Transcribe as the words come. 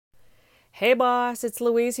Hey boss, it's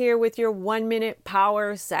Louise here with your 1 minute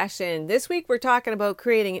power session. This week we're talking about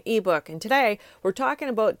creating an ebook, and today we're talking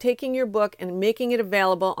about taking your book and making it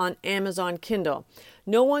available on Amazon Kindle.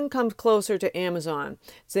 No one comes closer to Amazon.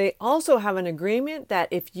 They also have an agreement that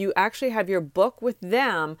if you actually have your book with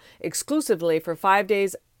them exclusively for 5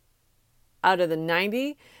 days out of the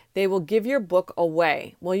 90, they will give your book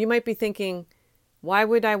away. Well, you might be thinking, why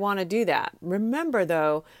would I want to do that? Remember,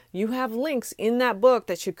 though, you have links in that book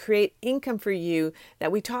that should create income for you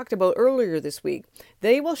that we talked about earlier this week.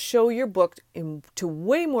 They will show your book to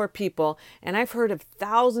way more people, and I've heard of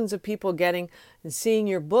thousands of people getting and seeing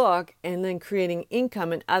your book and then creating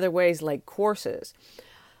income in other ways like courses.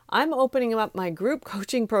 I'm opening up my group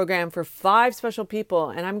coaching program for 5 special people,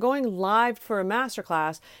 and I'm going live for a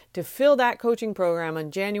masterclass to fill that coaching program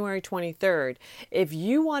on January 23rd. If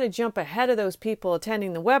you want to jump ahead of those people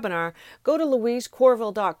attending the webinar, go to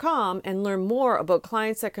louisecorville.com and learn more about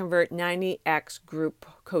Clients That Convert 90X group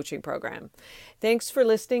coaching program. Thanks for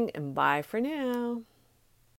listening, and bye for now.